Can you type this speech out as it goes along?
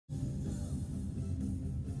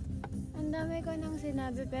Ang dami ko nang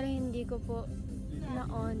sinabi pero hindi ko po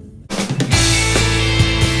na-on.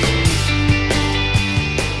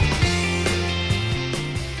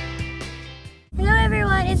 Hello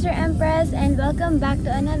everyone, it's your Empress and welcome back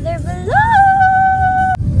to another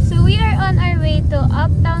vlog! So we are on our way to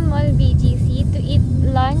Uptown Mall BGC to eat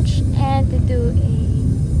lunch and to do a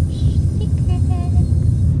secret.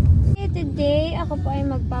 Today, ako po ay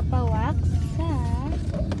magpapawax sa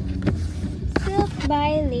Silk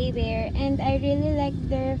by Laywear, and I really like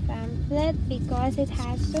their pamphlet because it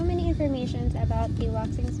has so many informations about the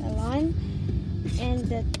waxing salon, and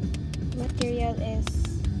the material is,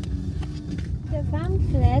 the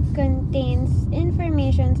pamphlet contains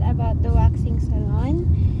informations about the waxing salon.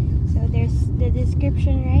 So there's the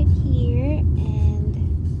description right here and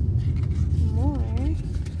more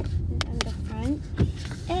on the front.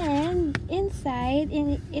 And inside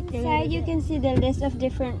you can see the list of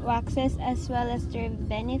different waxes as well as their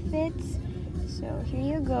benefits. So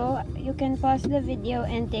here you go. You can pause the video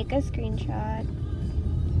and take a screenshot.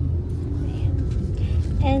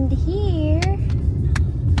 And here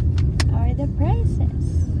are the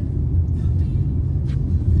prices.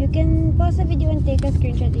 You can pause the video and take a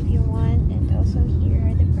screenshot if you want, and also here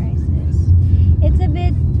are the prices. It's a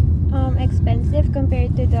bit expensive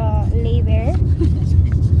compared to the Laywear.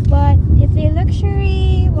 But it's a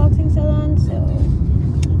luxury waxing salon, so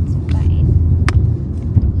it's fine.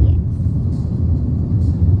 Yeah.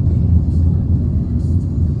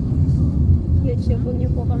 YouTube, huwag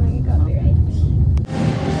niyo po kami i-copyright.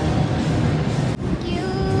 Thank you,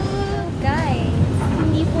 guys.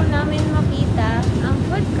 Hindi po namin makita ang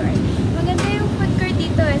food court. Maganda yung food court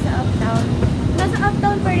dito sa Uptown. Nasa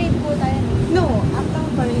Uptown Parade po tayo. No,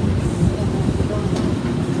 Uptown Parade.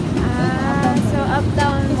 So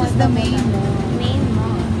Uptown This is the main mall. Main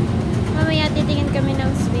mall. Mamaya titingin kami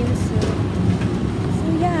ng swimsuit. So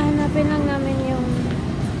yeah, hanapin lang namin yung...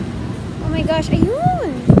 Oh my gosh, ayun!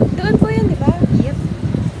 Doon po yun, di ba? Yep.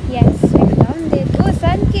 Yes, I found it. Oh,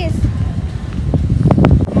 Sunkiss!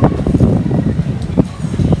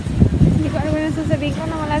 Hindi ko alam na sasabihin ko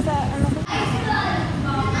na wala sa ano ko.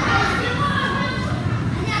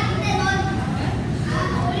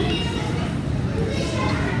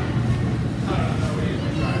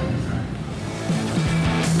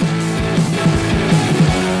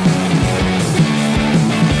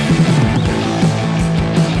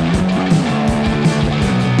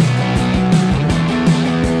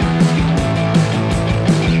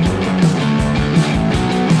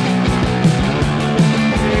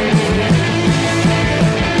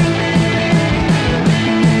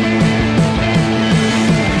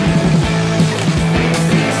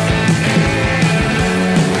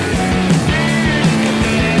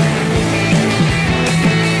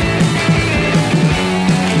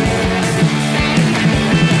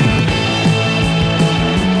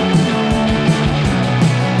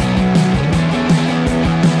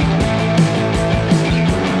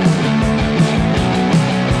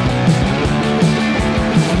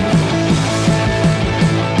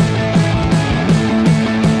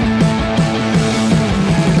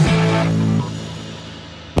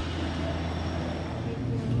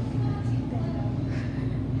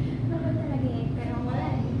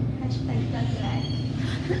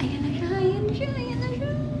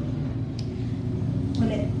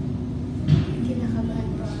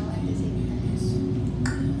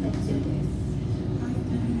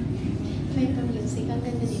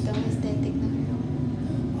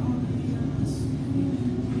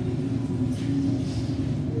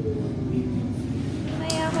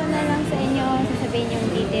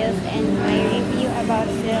 And my review about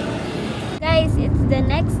Silk. Guys, it's the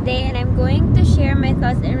next day and I'm going to share my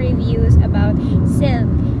thoughts and reviews about Silk.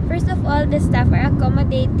 First of all, the staff are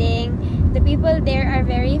accommodating. The people there are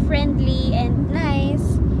very friendly and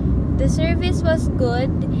nice. The service was good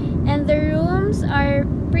and the rooms are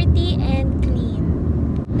pretty and clean.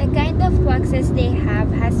 The kind of waxes they have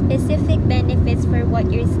has specific benefits for what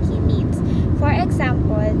your skin needs. For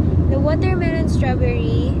example, the watermelon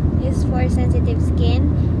strawberry is for sensitive skin.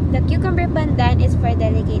 The cucumber pandan is for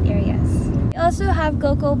delicate areas. We also have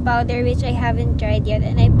cocoa powder, which I haven't tried yet,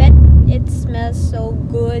 and I bet it smells so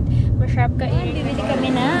good. Masarap ka. Bibili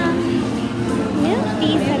kami ng milk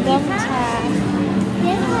tea sa Gongcha.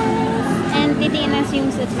 Yes! And titingin na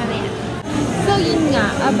swimsuit mamaya. So yun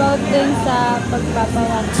nga, about dun sa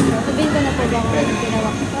pagpapawax ko. Sabihin ko na po bang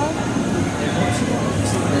pinawax ko?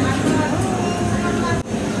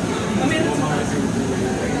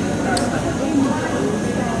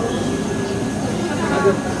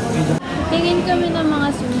 Tingin kami ng mga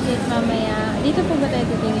swimsuit mamaya. Dito po ba tayo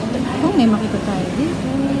titingin? Kung may makita tayo dito.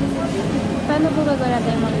 Paano po pag wala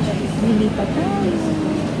tayong mag-job? Lilipat tayo.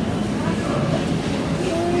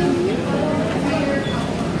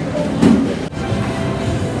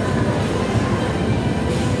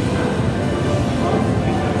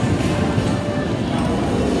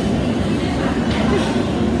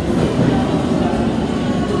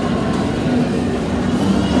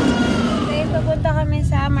 Guys, papunta kami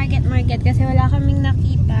sa market kasi wala kaming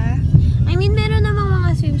nakita. I mean, meron namang mga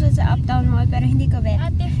swimsuit sa Uptown Mall pero hindi ko bet.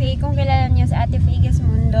 Ate Faye, kung kilala niyo sa Ate Faye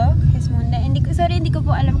Gesmundo. Hindi ko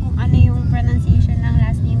po alam kung ano yung pronunciation ng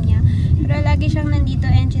last name niya. Pero lagi siyang nandito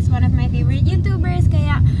and she's one of my favorite YouTubers.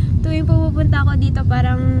 Kaya tuwing pupunta ako dito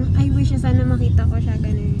parang I wish sana makita ko siya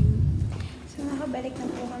ganun. So nakabalik na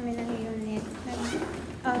po kami ng unit.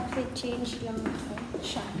 Outfit change lang ako.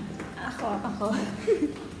 Siya. Ako.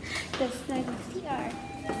 Tapos nag-CR.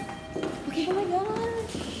 Okay, oh my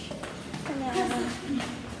gosh!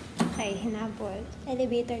 Okay, hinabol.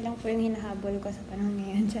 Elevator lang po yung hinahabol ko sa panahon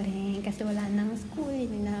ngayon. Charing. Kasi wala nang school.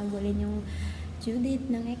 Hinahabulin yung due date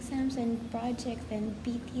ng exams and projects and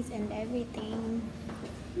PTs and everything.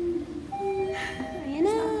 Ayan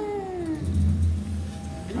na!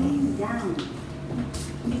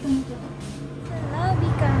 Sa lobby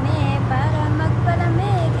kami para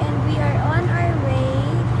magpalamig and we are on our way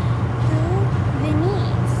to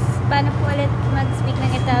Venice. Paano po ulit mag-speak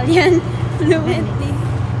ng Italian fluently?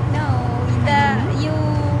 No,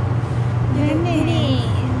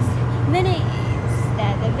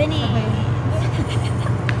 Venice.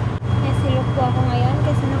 Nasilok po ako ngayon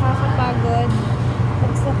kasi nakakapagod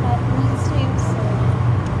pagsukat ng swimsuit.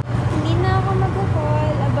 Hindi na ako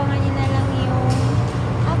mag-haul. Abangan niyo na lang yung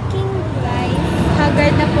aking guys.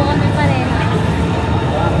 Haggard na po kami pareha.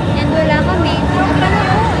 And wala kami. Hindi ko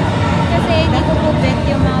panahon. Kasi hindi ko po bet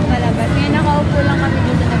yung mga palabas. Ngayon nakaupo lang kami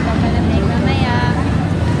dito nagpapalamig. Mamaya,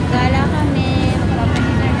 gala kami.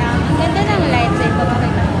 Magpapahinga lang. Ang ganda ng lights ay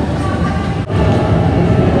papakita ko.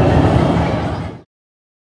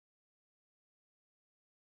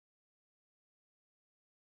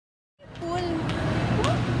 Pool.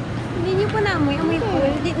 Hindi niyo po naamoy. Amoy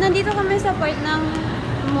pool. Nandito kami sa part ng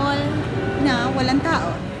mall. Na walang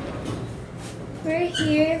tao. We're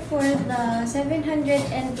here for the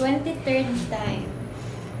 723rd time.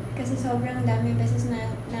 Kasi sobrang dami beses na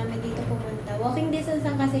namin dito pumunta. Walking distance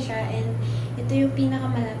lang kasi siya and ito yung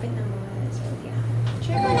pinakamalapit na mall. So, yeah.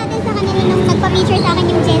 Share ko natin sa kanila nung nagpa-picture sa akin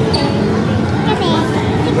yung Jester. Kasi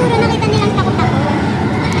siguro nakita nilang takot ako.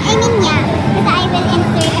 I mean niya. Basta I will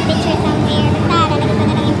insert a picture somewhere. Basta lalagay ko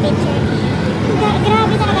na lang yung picture.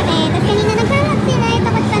 Grabe talaga eh. Tapos kanina nagkalat sila.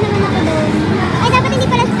 Takot pa naman ako doon. Ay, dapat hindi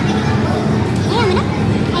pala. Ayaw mo na?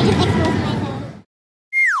 I just exposed myself.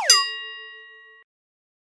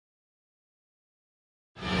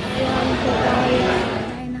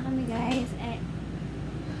 Tayo na kami guys.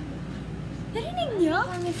 Narinig niyo?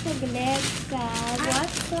 Kami saglit sa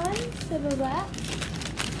Watson sa baba.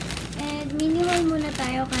 And minimal muna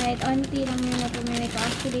tayo kahit onti lang yung napumili ko.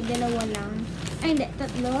 Actually, dalawa lang. Ay, hindi.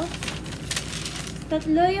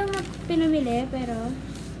 Tatlo yung pinamili, pero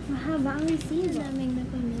mahaba ang receipt. Daming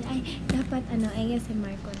napamili. Ay, dapat ay si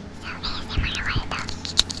Marco na.